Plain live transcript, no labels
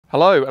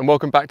Hello and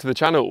welcome back to the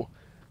channel.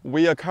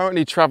 We are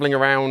currently traveling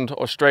around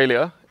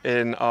Australia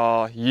in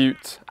our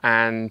ute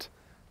and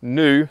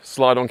new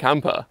slide-on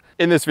camper.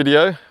 In this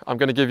video, I'm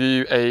going to give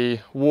you a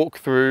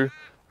walkthrough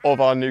of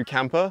our new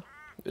camper.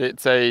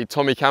 It's a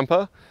Tommy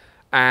camper,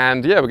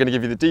 and yeah, we're going to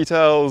give you the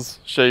details,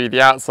 show you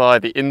the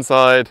outside, the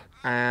inside,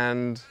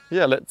 and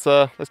yeah, let's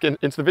get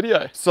into the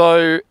video.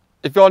 So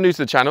if you are new to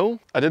the channel,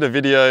 I did a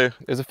video,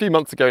 it was a few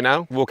months ago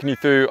now, walking you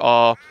through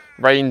our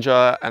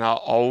Ranger and our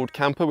old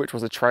camper, which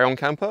was a tray-on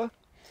camper.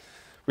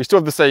 We still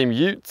have the same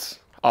ute,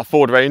 our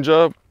Ford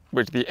Ranger,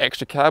 with the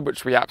extra cab,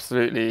 which we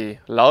absolutely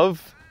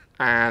love.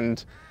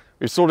 And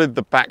we've sorted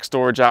the back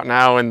storage out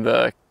now in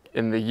the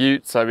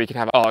ute, so we can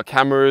have our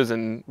cameras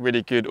and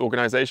really good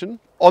organization.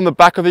 On the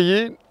back of the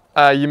ute,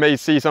 you may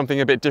see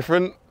something a bit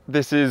different.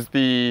 This is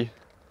the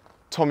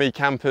Tommy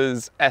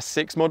Campers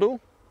S6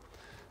 model.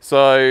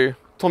 So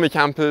Tommy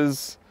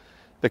Campers,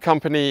 the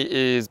company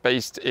is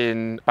based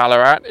in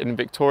Ballarat in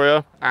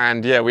Victoria,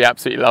 and yeah, we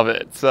absolutely love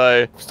it.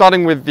 So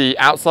starting with the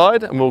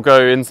outside, and we'll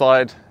go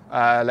inside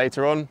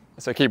later on.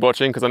 So keep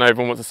watching because I know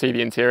everyone wants to see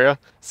the interior.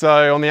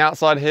 So on the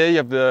outside here, you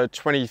have the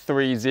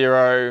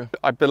 23.0,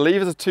 I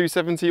believe it's a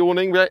 270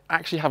 awning. We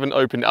actually haven't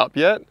opened it up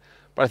yet,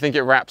 but I think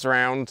it wraps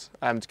around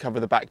to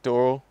cover the back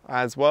door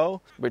as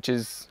well, which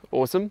is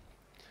awesome.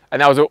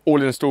 And that was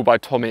all installed by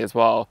Tommy as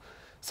well.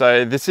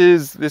 So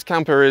this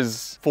camper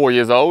is 4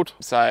 years old,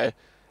 so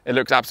it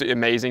looks absolutely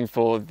amazing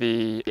for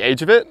the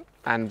age of it,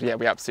 and yeah,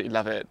 we absolutely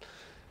love it.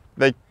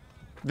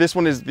 This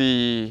one is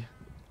the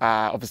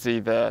obviously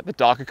the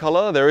darker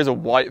color. There is a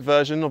white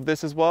version of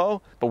this as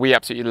well, but we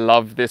absolutely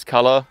love this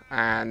color,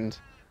 and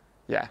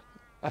yeah,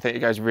 I think it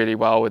goes really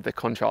well with the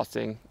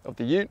contrasting of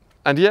the ute.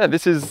 And yeah,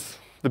 this is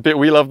the bit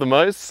we love the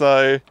most.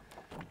 So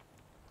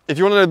if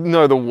you want to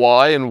know the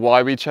why and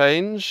why we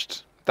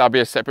changed, that'll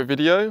be a separate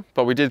video,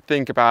 but we did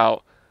think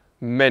about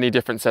many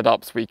different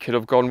setups we could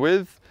have gone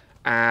with.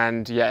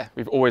 And yeah,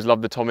 we've always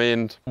loved the Tommy,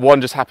 and one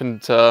just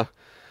happened to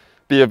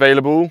be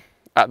available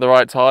at the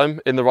right time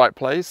in the right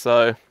place.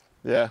 So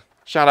yeah,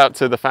 shout out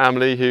to the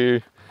family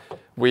who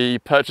we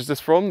purchased this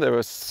from. They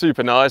were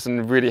super nice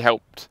and really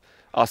helped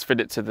us fit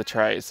it to the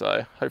tray.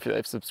 So hopefully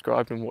they've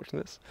subscribed and watching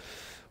this.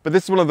 But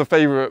this is one of the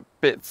favorite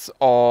bits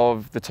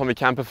of the Tommy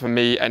camper for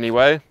me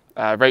anyway.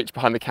 Rach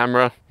behind the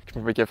camera can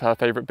probably give her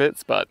favorite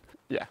bits, but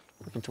yeah,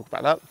 we can talk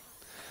about that.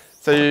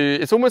 So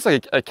it's almost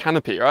like a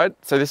canopy, right?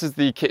 So this is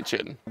the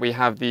kitchen. We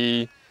have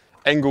the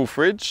Engel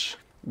fridge,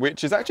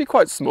 which is actually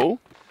quite small.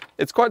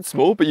 It's quite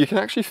small, but you can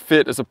actually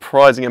fit a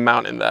surprising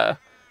amount in there.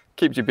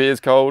 Keeps your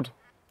beers cold.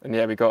 And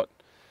yeah, we got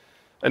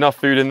enough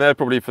food in there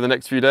probably for the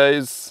next few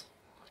days.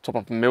 Top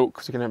up the milk,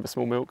 so you can have a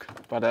small milk.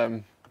 But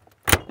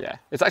yeah,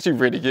 it's actually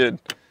really good.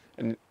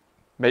 And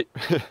we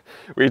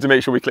need to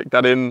make sure we click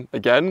that in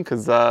again,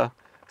 because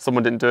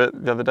someone didn't do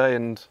it the other day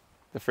and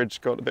the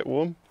fridge got a bit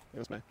warm. It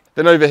was me.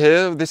 Then over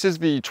here, this is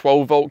the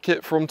 12 volt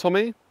kit from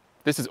Tommy.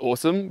 This is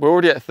awesome. We're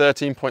already at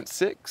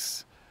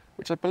 13.6,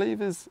 which I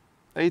believe is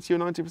 80 or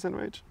 90%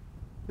 range.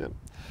 Yeah.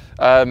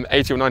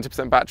 80 or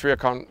 90% battery, I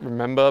can't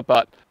remember,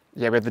 but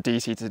yeah, we have the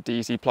DC to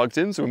DC plugged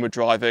in. So when we're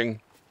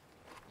driving,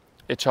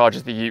 it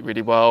charges the ute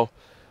really well.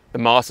 The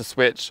master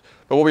switch.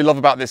 But what we love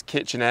about this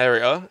kitchen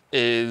area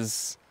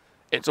is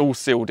it's all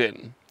sealed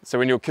in. So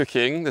when you're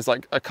cooking, there's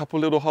like a couple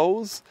little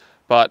holes,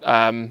 but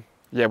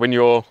yeah, when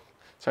you're,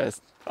 sorry,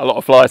 there's a lot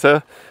of flies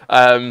here.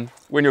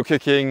 When you're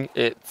cooking,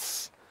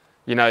 it's,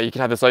 you know, you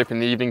can have this open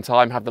in the evening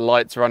time, have the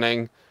lights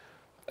running,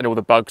 and all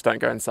the bugs don't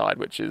go inside,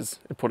 which is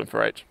important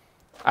for H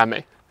and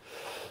me.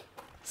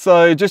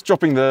 So just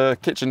dropping the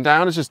kitchen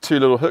down, it's just two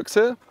little hooks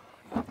here.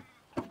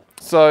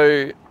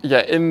 So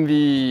yeah, in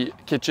the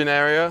kitchen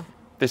area,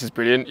 this is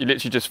brilliant. You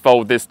literally just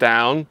fold this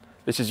down.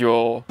 This is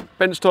your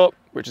bench top,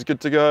 which is good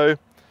to go.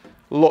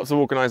 Lots of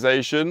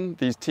organization.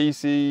 These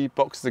TC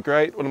boxes are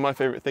great. One of my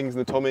favorite things in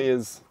the Tommy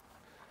is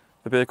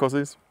the beer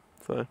cossies.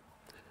 So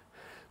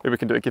maybe we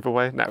can do a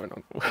giveaway. No, we're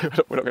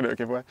not. We're not going to do a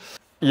giveaway.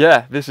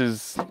 Yeah, this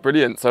is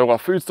brilliant. So our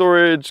food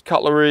storage,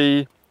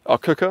 cutlery, our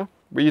cooker.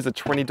 We use a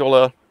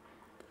 $20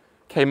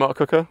 Kmart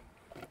cooker.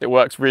 It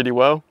works really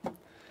well.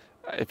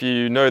 If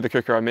you know the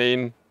cooker I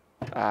mean,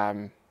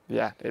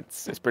 yeah,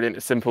 it's brilliant.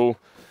 It's simple.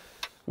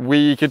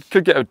 We could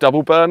get a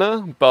double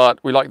burner, but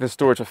we like the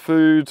storage of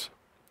food,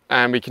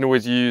 and we can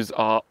always use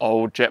our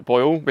old jet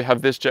boil. We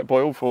have this jet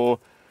boil for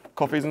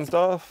coffees and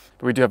stuff,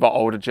 but we do have our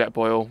older jet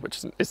boil,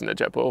 which isn't a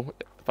jet boil,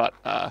 but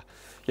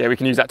yeah, we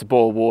can use that to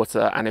boil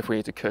water and if we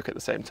need to cook at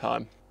the same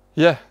time.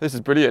 Yeah, this is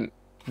brilliant.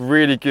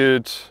 Really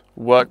good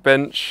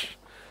workbench,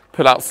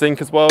 pull-out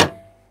sink as well,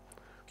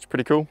 which is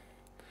pretty cool.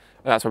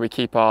 And that's where we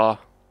keep our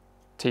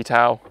tea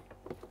towel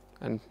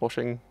and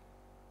washing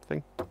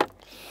thing.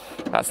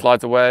 That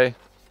slides away,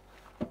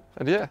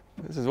 and yeah,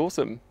 this is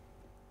awesome.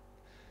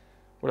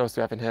 What else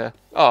do we have in here?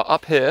 Oh,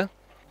 up here,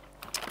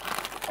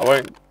 I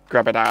won't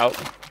grab it out,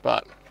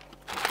 but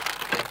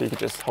if you could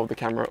just hold the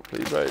camera up,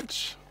 please,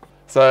 Rach.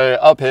 So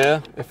up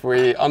here, if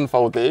we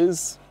unfold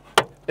these,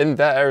 in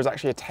there is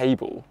actually a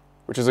table,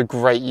 which is a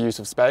great use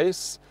of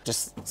space.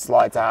 Just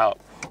slides out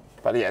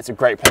But yeah, it's a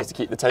great place to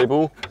keep the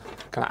table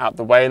kind of out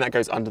the way, and that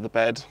goes under the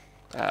bed.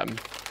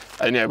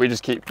 And yeah, we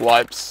just keep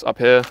wipes up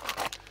here,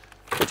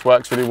 which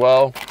works really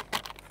well.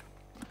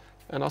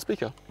 And our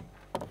speaker.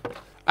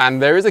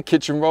 And there is a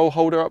kitchen roll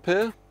holder up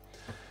here.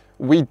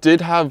 We did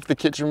have the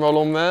kitchen roll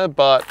on there,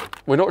 but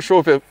we're not sure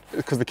if it,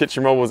 because the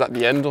kitchen roll was at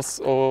the end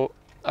or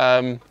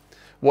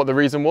what the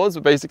reason was,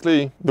 but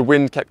basically the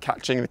wind kept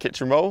catching the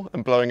kitchen roll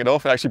and blowing it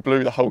off. It actually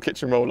blew the whole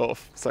kitchen roll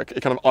off. So it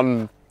kind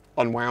of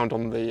unwound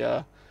on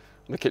the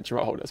kitchen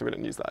roll holder, so we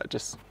didn't use that,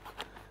 just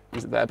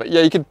use it there. But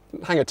yeah, you could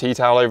hang a tea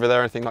towel over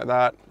there, anything like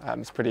that.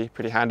 It's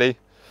pretty handy.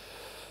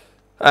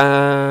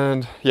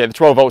 And yeah, the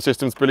 12-volt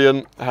system's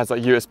brilliant. It has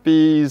like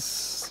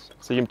USBs,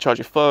 so you can charge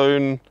your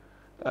phone,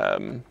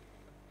 or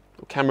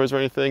cameras or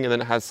anything, and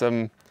then it has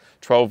some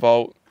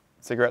 12-volt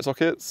cigarette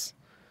sockets,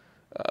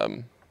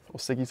 or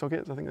ciggy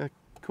sockets, I think they're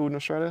called in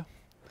Australia.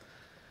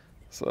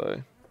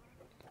 So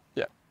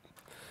yeah,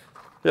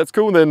 it's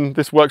cool. And then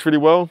this works really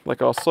well,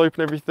 like our soap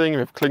and everything. We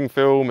have cling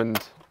film, and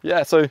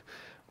yeah, so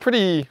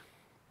pretty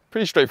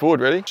straightforward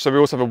really. So we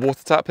also have a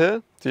water tap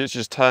here, so you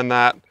just turn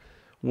that,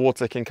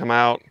 water can come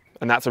out,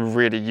 and that's a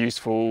really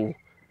useful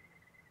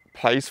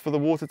place for the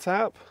water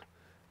tap,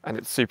 and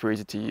it's super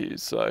easy to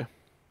use. So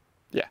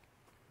yeah,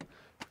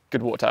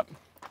 good water tap.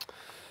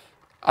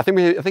 I think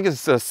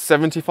it's a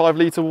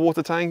 75-litre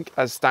water tank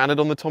as standard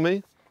on the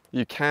Tommy.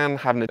 You can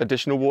have an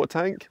additional water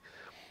tank.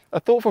 A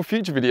thought for a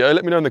future video,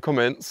 let me know in the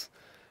comments,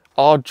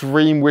 our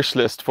dream wish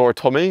list for a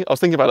Tommy. I was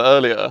thinking about it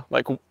earlier,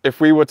 like if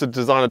we were to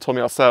design a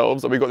Tommy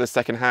ourselves and we got this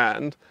second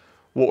hand,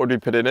 what would we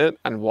put in it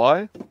and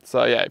why?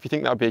 So yeah, if you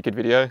think that would be a good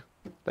video,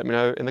 let me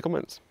know in the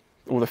comments.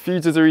 All the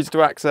fuses are easy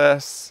to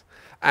access,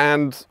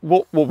 and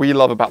what we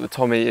love about the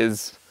Tommy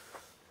is,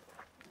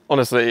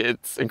 honestly,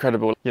 it's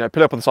incredible. You know,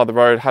 put it up on the side of the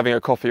road, having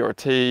a coffee or a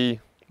tea,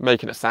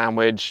 making a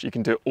sandwich, you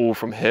can do it all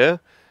from here.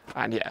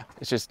 And yeah,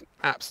 it's just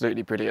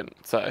absolutely brilliant.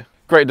 So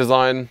great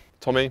design,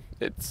 Tommy.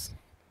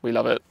 We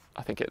love it.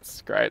 I think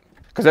it's great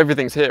because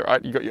everything's here,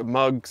 right? You got your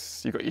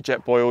mugs, you got your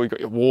jet boil, you got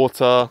your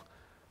water,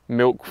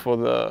 milk for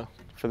the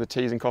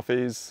teas and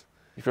coffees.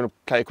 If you want to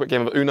play a quick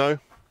game of Uno,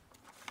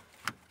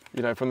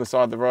 you know, from the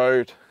side of the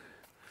road,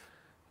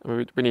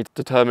 we need to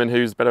determine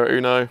who's better at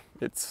Uno.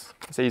 It's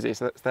easy,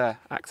 so it's there,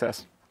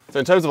 access. So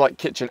in terms of like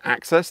kitchen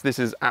access, this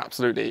is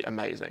absolutely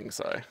amazing.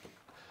 So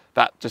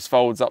that just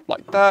folds up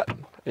like that,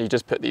 and you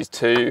just put these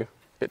two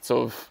bits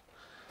of,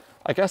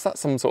 I guess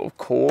that's some sort of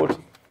cord,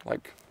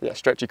 like, yeah,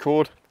 stretchy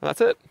cord, and that's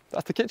it.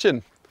 That's the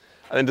kitchen.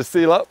 And then to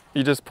seal up,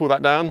 you just pull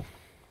that down,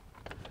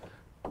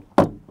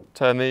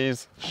 turn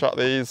these, shut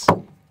these.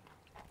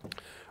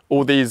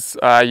 All these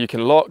you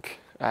can lock,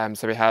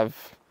 so we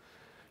have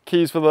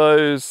keys for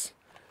those.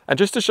 And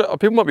just to show,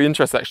 people might be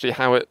interested actually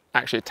how it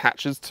actually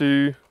attaches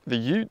to the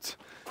ute.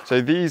 So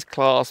these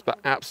clasps are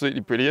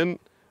absolutely brilliant.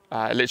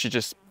 It literally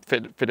just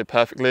fitted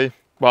perfectly.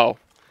 Well,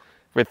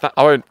 with that,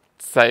 I won't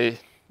say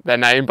their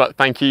name, but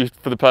thank you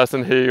for the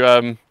person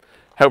who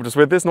helped us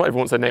with this. Not everyone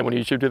wants their name on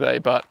YouTube, do they?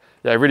 But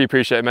yeah, I really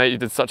appreciate it, mate. You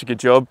did such a good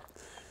job.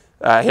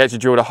 He actually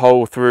drilled a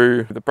hole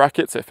through the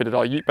bracket so it fitted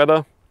our ute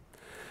better.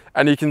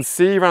 And you can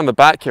see around the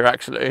back here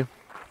actually,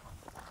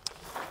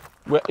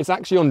 it's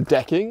actually on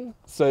decking.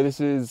 So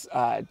this is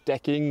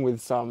decking with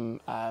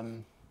some,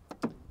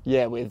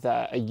 with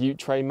a ute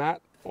tray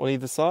mat on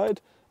either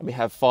side. And we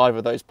have 5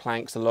 of those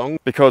planks along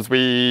because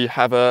we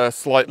have a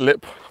slight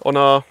lip on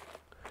our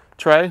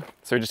tray.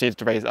 So we just needed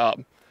to raise it up.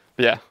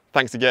 But yeah,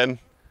 thanks again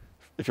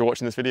if you're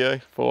watching this video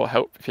for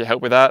help, if you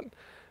help with that.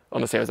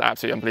 Honestly, it was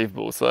absolutely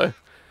unbelievable. So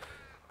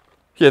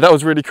yeah, that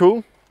was really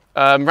cool.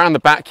 Around the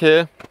back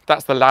here,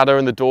 that's the ladder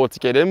and the door to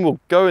get in.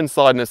 We'll go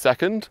inside in a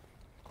second.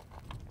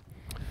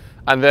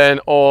 And then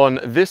on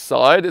this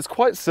side, it's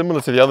quite similar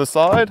to the other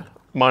side,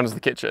 minus the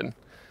kitchen.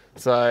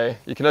 So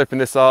you can open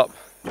this up,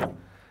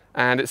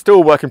 and it's still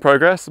a work in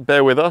progress,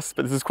 bear with us,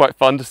 but this is quite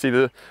fun to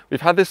see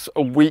we've had this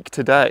a week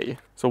today,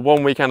 so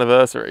 1 week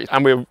anniversary,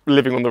 and we're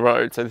living on the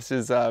road. So this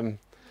has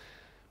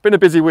been a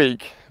busy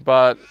week,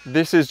 but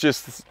this is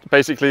just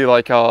basically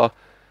like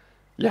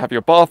you have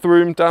your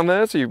bathroom down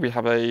there, so we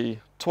have a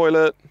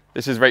toilet.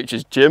 This is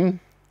Rach's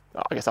gym,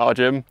 I guess our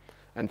gym,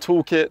 and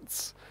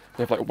toolkits.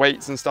 We have like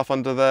weights and stuff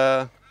under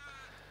there.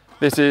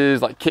 This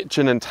is like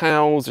kitchen and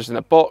towels just in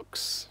a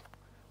box.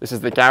 This is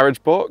the garage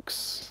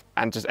box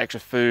and just extra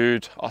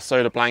food, our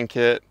soda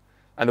blanket,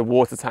 and the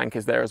water tank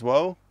is there as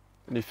well.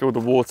 And you fill the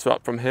water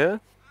up from here.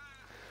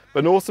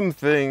 But an awesome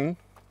thing,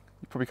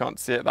 you probably can't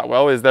see it that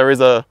well, is there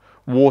is a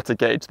water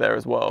gauge there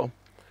as well.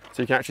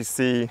 So you can actually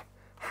see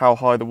how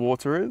high the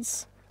water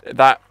is.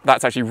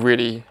 That's actually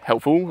really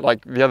helpful.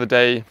 Like the other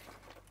day,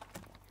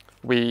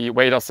 we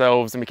weighed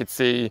ourselves and we could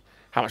see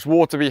how much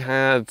water we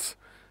had,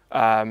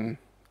 and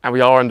we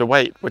are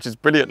underweight, which is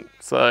brilliant.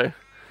 So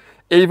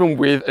even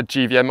with a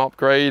GVM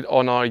upgrade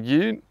on our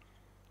ute,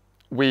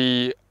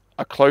 we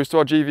are close to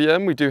our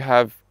GVM. We do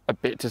have a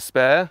bit to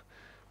spare,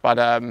 but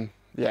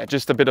yeah,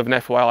 just a bit of an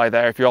FYI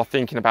there. If you are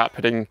thinking about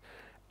putting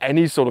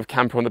any sort of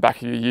camper on the back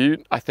of your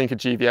ute, I think a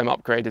GVM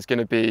upgrade is going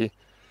to be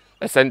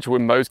essential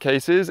in most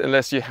cases,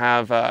 unless you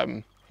have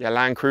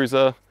Land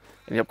Cruiser,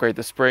 and you upgrade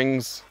the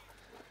springs.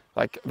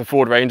 Like the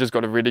Ford Ranger's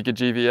got a really good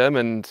GVM,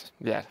 and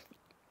yeah,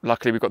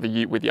 luckily we've got the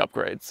Ute with the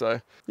upgrade.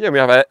 So yeah, we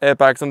have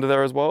airbags under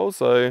there as well,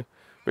 so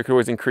we could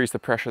always increase the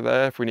pressure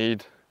there if we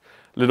need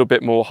a little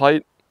bit more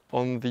height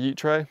on the Ute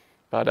tray.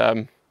 But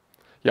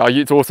yeah, our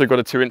Ute's also got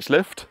a 2-inch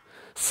lift,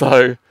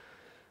 so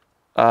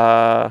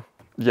yeah,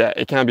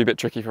 it can be a bit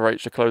tricky for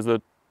Rach to close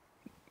the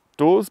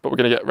doors, but we're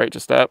gonna get Rach to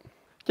step.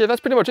 Yeah,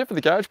 that's pretty much it for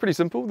the garage, pretty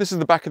simple. This is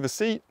the back of the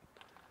seat.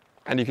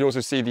 And you can also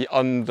see the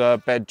under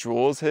bed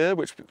drawers here,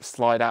 which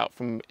slide out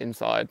from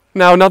inside.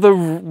 Now, another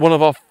one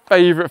of our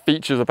favorite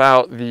features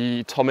about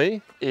the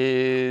Tommy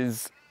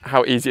is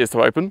how easy it is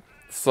to open.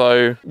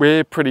 So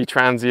we're pretty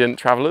transient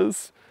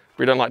travelers.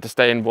 We don't like to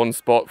stay in one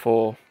spot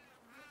for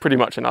pretty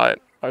much a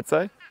night, I'd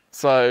say.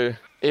 So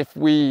if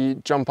we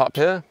jump up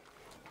here,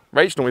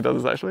 Rach normally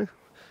does this actually.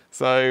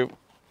 So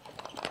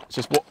it's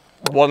just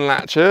one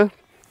latch here.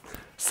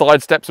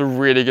 Side steps are a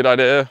really good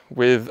idea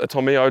with a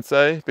Tommy, I would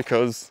say,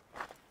 because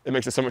it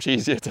makes it so much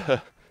easier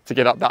to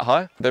get up that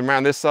high. Then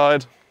around this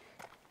side,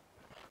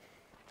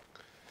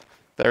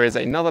 there is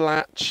another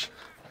latch.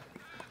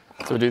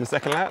 So we'll do the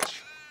second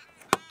latch.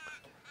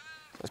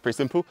 That's pretty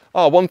simple.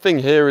 Oh, one thing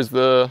here is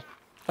the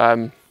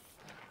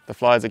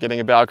flies are getting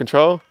a bit out of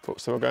control,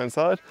 so we'll go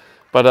inside.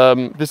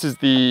 But this is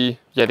the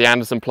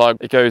Anderson plug.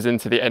 It goes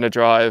into the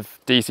EnerDrive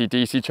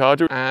DC-DC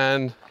charger.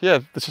 And yeah,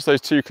 there's just those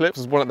 2 clips.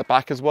 There's one at the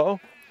back as well.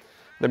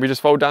 Then we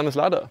just fold down this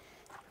ladder.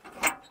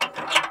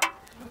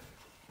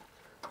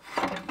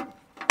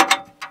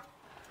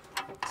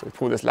 So we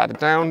pull this ladder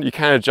down. You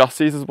can adjust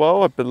these as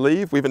well, I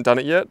believe. We haven't done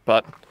it yet,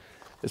 but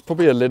it's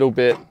probably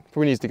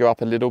probably needs to go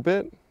up a little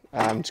bit,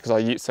 just because our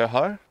Ute's so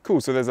high. Cool,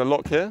 so there's a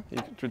lock here,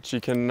 which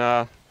you can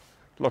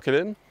lock it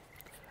in.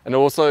 And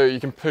also you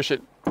can push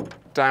it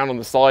down on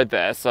the side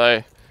there,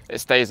 so it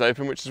stays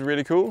open, which is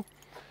really cool.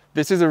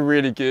 This is a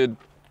really good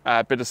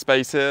bit of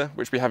space here,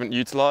 which we haven't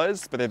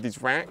utilized, but they have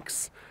these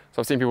racks.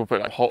 So I've seen people put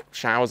like hot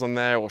showers on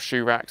there or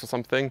shoe racks or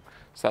something.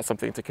 So that's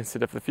something to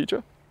consider for the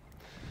future.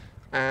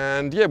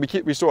 And yeah,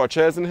 we store our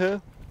chairs in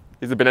here.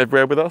 These have been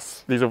everywhere with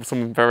us. These are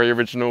some very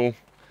original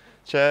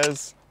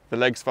chairs. The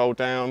legs fold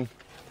down,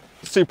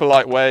 super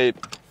lightweight.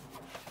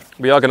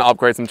 We are gonna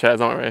upgrade some chairs,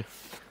 aren't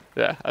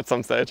we? Yeah, at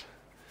some stage.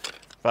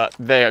 But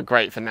they are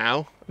great for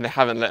now, and they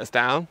haven't let us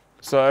down.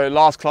 So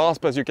last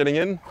clasp as you're getting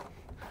in,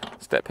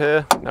 step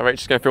here. Now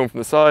Rachel's gonna film from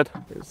the side.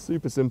 It's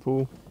super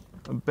simple.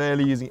 I'm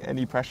barely using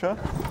any pressure.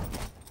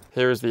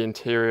 Here is the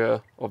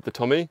interior of the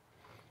Tommy.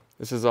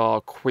 This is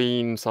our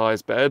queen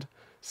size bed.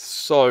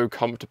 So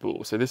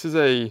comfortable. So this is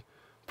a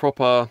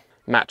proper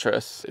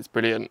mattress. It's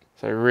brilliant.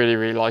 So I really,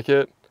 really like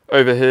it.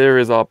 Over here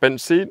is our bench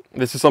seat.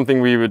 This is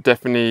something we would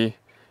definitely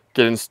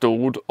get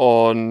installed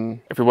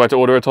on, if we were to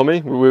order a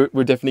Tommy,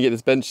 we'd definitely get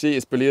this bench seat.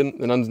 It's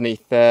brilliant. And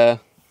underneath there,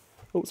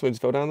 oh, someone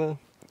just fell down there.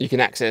 You can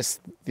access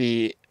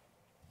the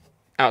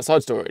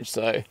outside storage.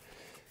 So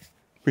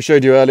we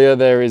showed you earlier,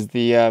 there is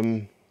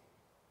the,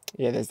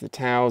 there's the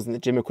towels and the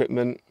gym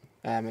equipment,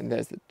 and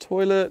there's the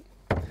toilet.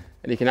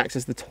 And you can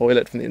access the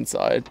toilet from the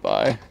inside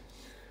by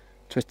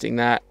twisting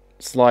that,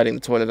 sliding the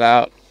toilet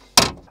out.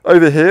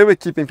 Over here, we're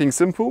keeping things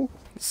simple.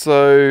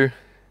 So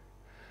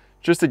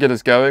just to get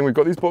us going, we've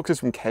got these boxes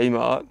from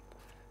Kmart,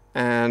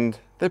 and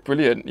they're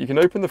brilliant. You can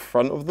open the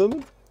front of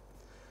them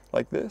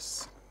like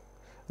this,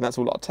 and that's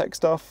all our tech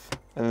stuff.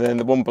 And then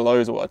the one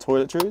below is all our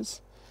toiletries,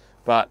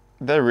 but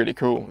they're really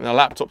cool. And our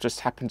laptop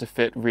just happened to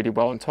fit really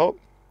well on top.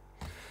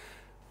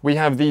 We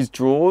have these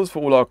drawers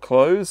for all our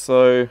clothes.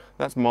 So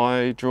that's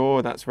my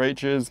drawer, that's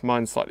Rachel's.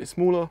 Mine's slightly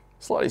smaller,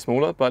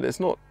 but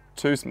it's not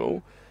too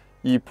small.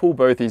 You pull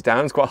both these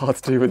down. It's quite hard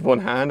to do with one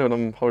hand when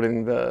I'm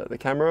holding the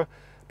camera,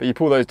 but you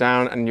pull those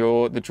down and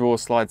the drawer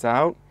slides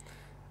out.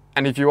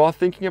 And if you are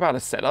thinking about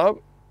a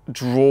setup,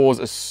 drawers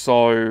are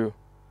so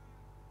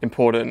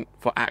important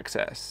for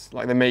access.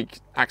 Like they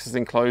make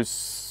accessing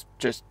clothes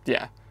just,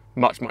 yeah,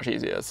 much, much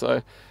easier.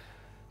 So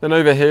then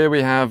over here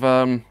we have,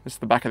 this is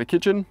the back of the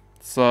kitchen.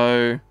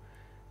 So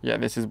yeah,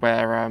 this is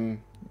where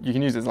you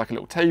can use it as like a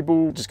little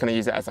table. Just gonna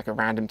use it as like a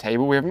random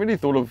table. We haven't really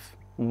thought of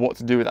what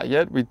to do with that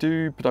yet. We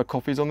do put our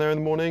coffees on there in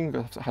the morning.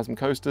 Has some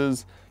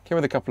coasters. Came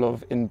with a couple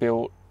of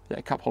inbuilt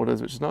cup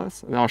holders, which is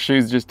nice. And our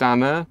shoes are just down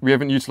there. We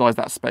haven't utilized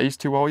that space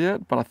too well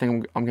yet, but I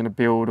think I'm gonna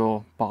build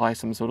or buy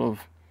some sort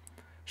of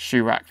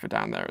shoe rack for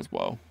down there as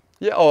well.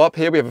 Yeah, oh, up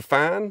here we have a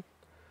fan.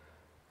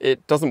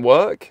 It doesn't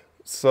work,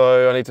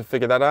 so I need to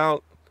figure that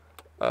out.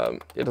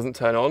 It doesn't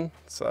turn on,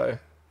 so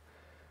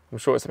I'm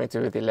sure it's something to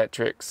do with the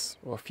electrics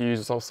or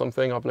fuse or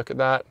something. I'll look at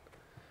that.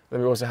 Then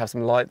we also have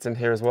some lights in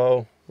here as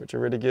well, which are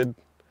really good.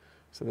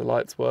 So the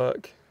lights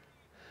work.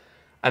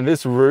 And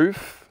this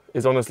roof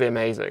is honestly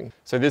amazing.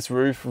 So this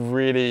roof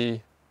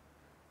really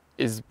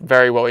is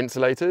very well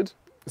insulated,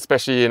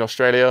 especially in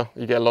Australia.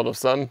 You get a lot of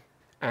sun,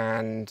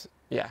 and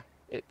yeah,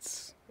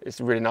 it's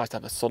really nice to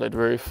have a solid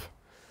roof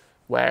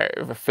where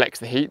it reflects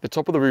the heat. The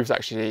top of the roof is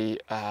actually,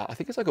 I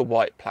think it's like a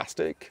white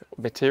plastic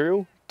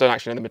material. Don't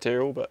actually know the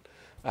material, but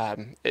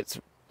it's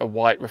a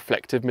white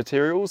reflective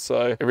material,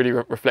 so it really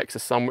reflects the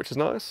sun, which is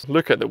nice.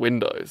 Look at the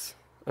windows.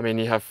 I mean,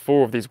 you have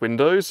 4 of these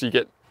windows, so you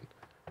get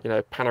you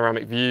know,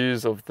 panoramic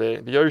views of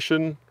the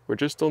ocean. We're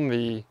just on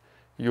the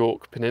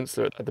York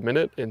Peninsula at the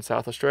minute in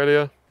South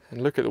Australia,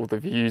 and look at all the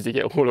views you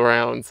get all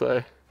around.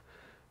 So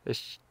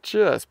it's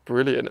just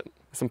brilliant.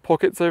 There's some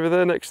pockets over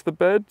there next to the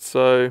bed,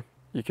 so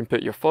you can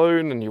put your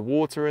phone and your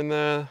water in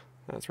there.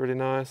 That's really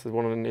nice. There's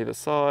one on either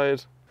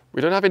side.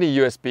 We don't have any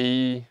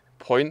USB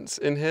points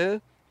in here.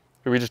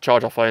 We just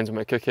charge our phones when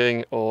we're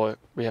cooking, or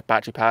we have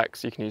battery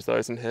packs. You can use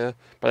those in here,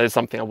 but there's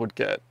something I would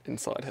get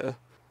inside here.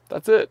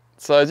 That's it.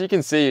 So as you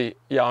can see,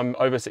 yeah, I'm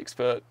over 6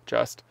 foot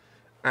just,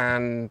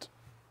 and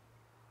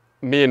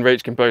me and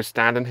Rach can both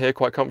stand in here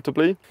quite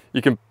comfortably.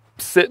 You can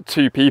sit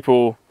 2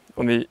 people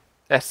on the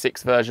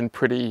S6 version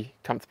pretty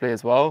comfortably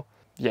as well.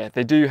 Yeah,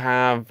 they do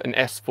have an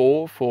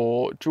S4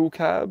 for dual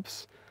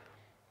cabs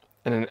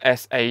and an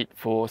S8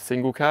 for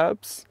single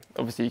cabs.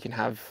 Obviously you can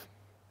have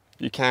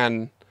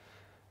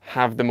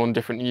them on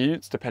different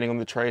utes depending on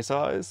the tray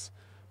size,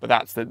 but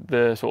that's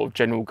the sort of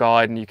general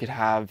guide. And you could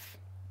have,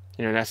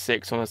 you know, an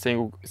S6 on a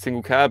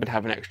single cab and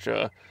have an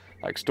extra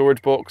like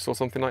storage box or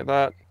something like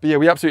that. But yeah,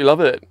 we absolutely love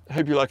it. I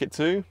hope you like it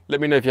too.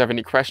 Let me know if you have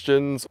any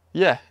questions.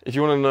 Yeah, if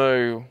you want to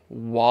know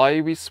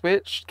why we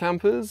switched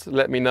campers,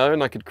 let me know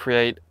and I could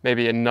create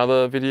maybe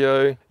another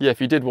video. Yeah,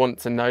 if you did want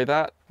to know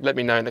that, let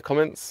me know in the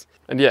comments.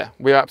 And yeah,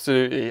 we're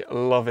absolutely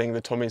loving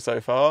the Tommy so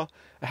far.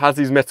 It has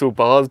these metal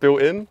bars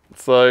built in,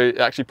 so it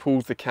actually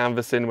pulls the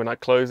canvas in when I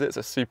close it, so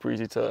it's super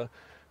easy to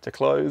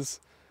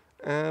close.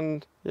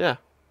 And yeah,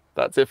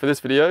 that's it for this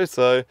video.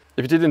 So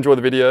if you did enjoy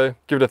the video,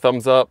 give it a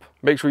thumbs up.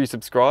 Make sure you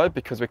subscribe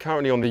because we're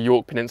currently on the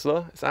York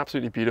Peninsula. It's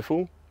absolutely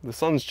beautiful. The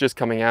sun's just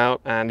coming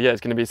out, and yeah,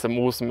 it's going to be some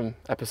awesome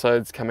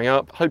episodes coming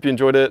up. Hope you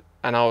enjoyed it,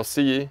 and I'll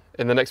see you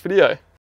in the next video.